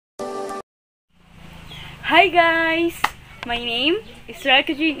Hi guys! My name is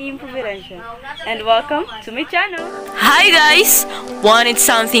Rakajin Improviration and welcome to my channel. Hi guys! Wanted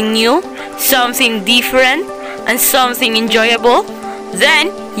something new, something different, and something enjoyable?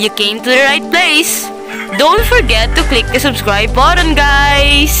 Then you came to the right place. Don't forget to click the subscribe button,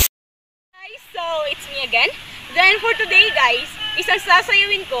 guys! Guys, so it's me again. Then for today guys, isang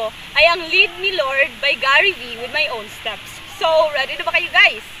sasayawin ko ay ang Lead Me Lord by Gary V with my own steps. So ready na ba kayo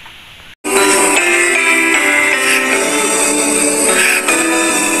guys?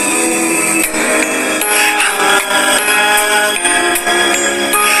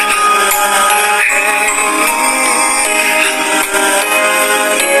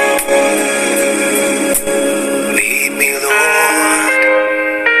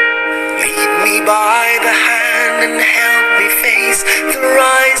 By the hand and help me face the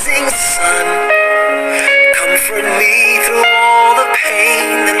rising sun. Comfort me through all the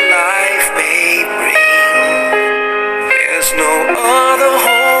pain that life may bring. There's no other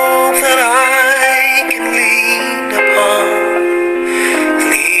hope that I can lean upon.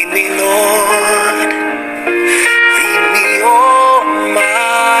 Lead me, Lord, lead me all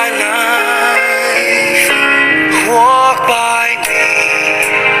my life. Walk by me.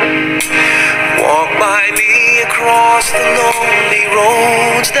 Walk by me across the lonely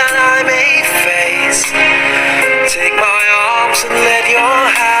roads that I may face. Take my arms and let your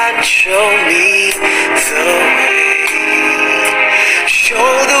hand show me the way. Show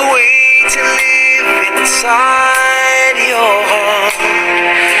the way to live inside your heart.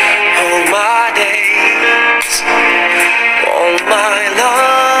 All my days, all my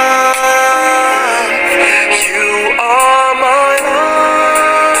love, you are my light.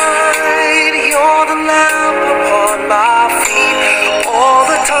 You're the lamp upon my feet. All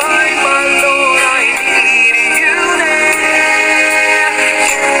the time, my Lord, I need you there.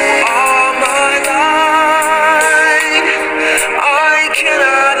 You are my light. I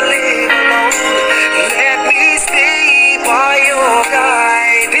cannot live alone. Let me stay by your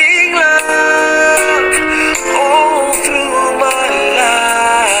guiding love all through my life.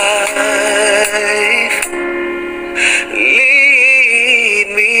 Lead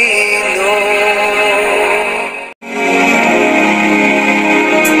me, Lord.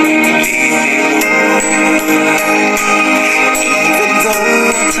 Even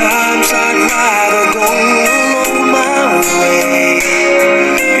though at times I'd rather go alone my way,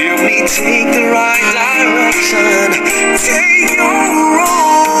 help me take the right direction. Take your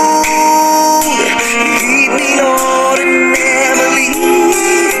road. Lead me, Lord, and never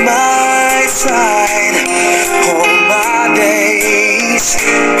leave my side. All my days,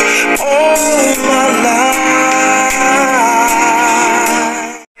 all my life.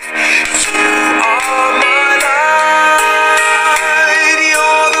 You are my light.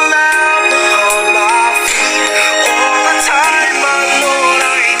 You're the lamp upon my feet. All the time, my Lord,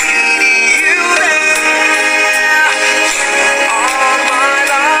 I need you there. You are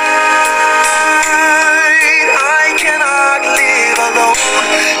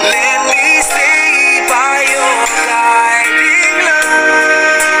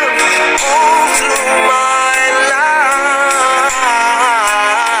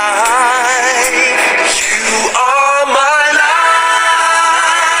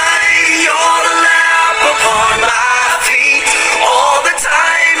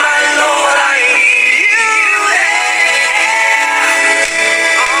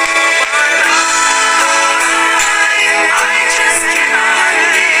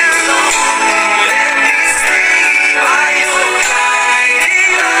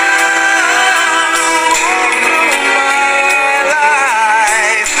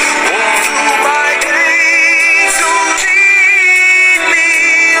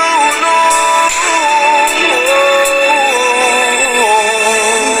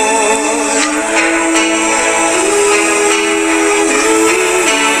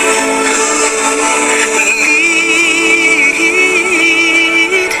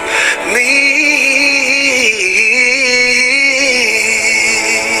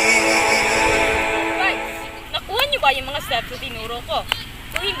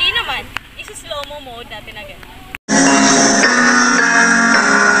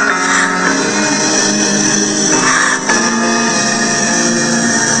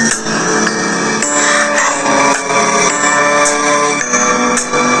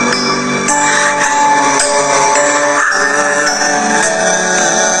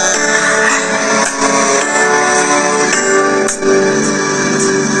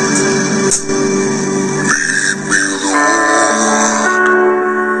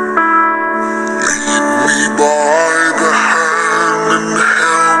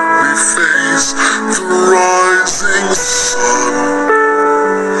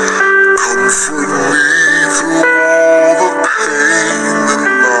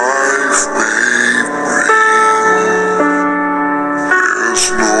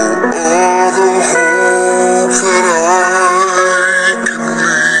There's no other hope that I can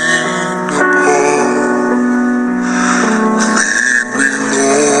lean upon. Lead me,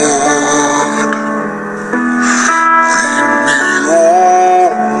 Lord, lead me all my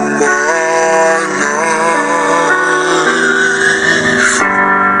life.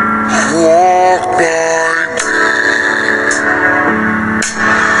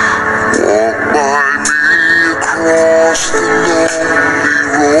 Walk by me across the lonely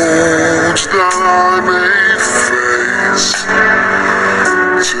roads that I may face.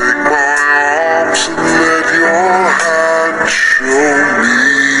 Take my arms and let your hand show me the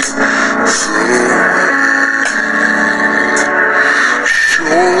way.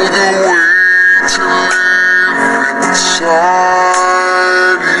 Show the way to live inside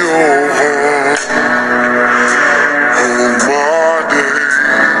your heart. Hold my days,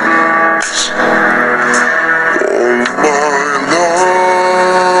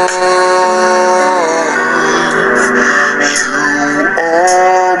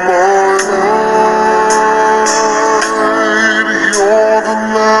 all my life. You are my light. You're the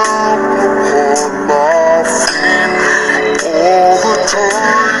lamp upon my feet. All the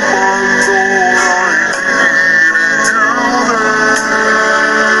time, my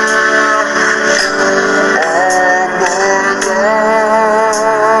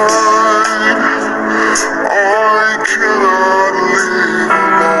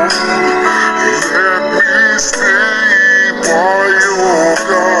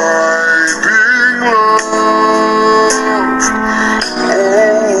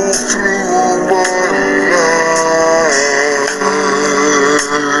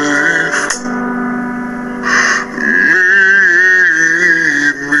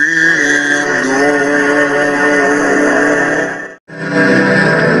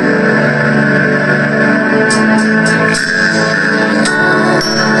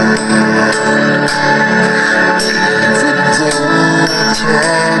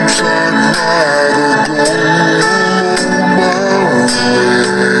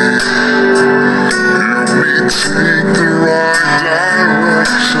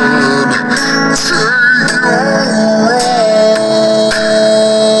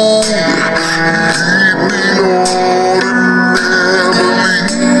I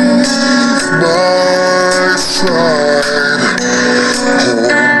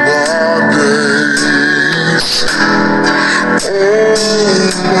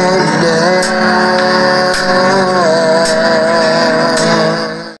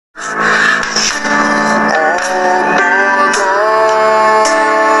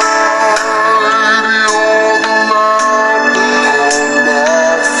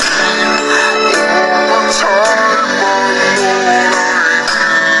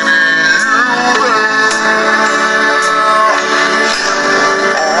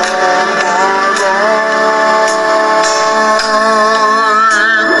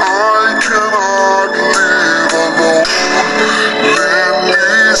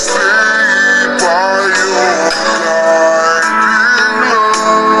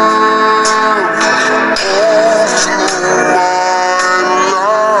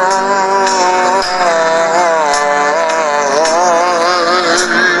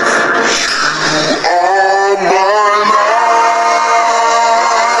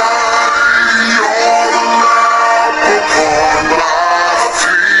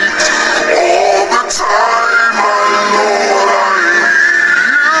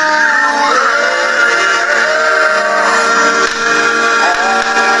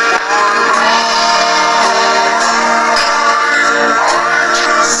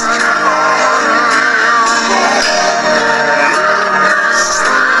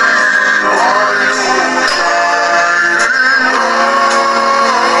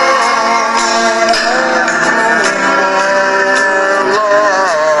need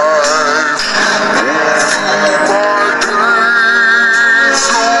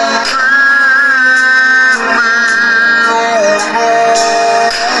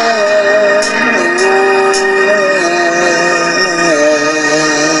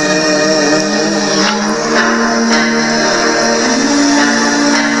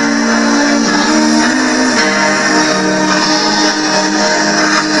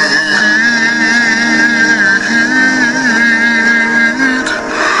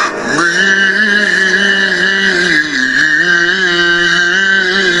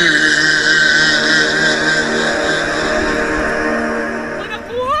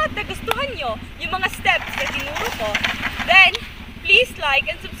you like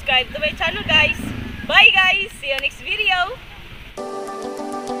and subscribe to my channel, guys. Bye guys! See you next video!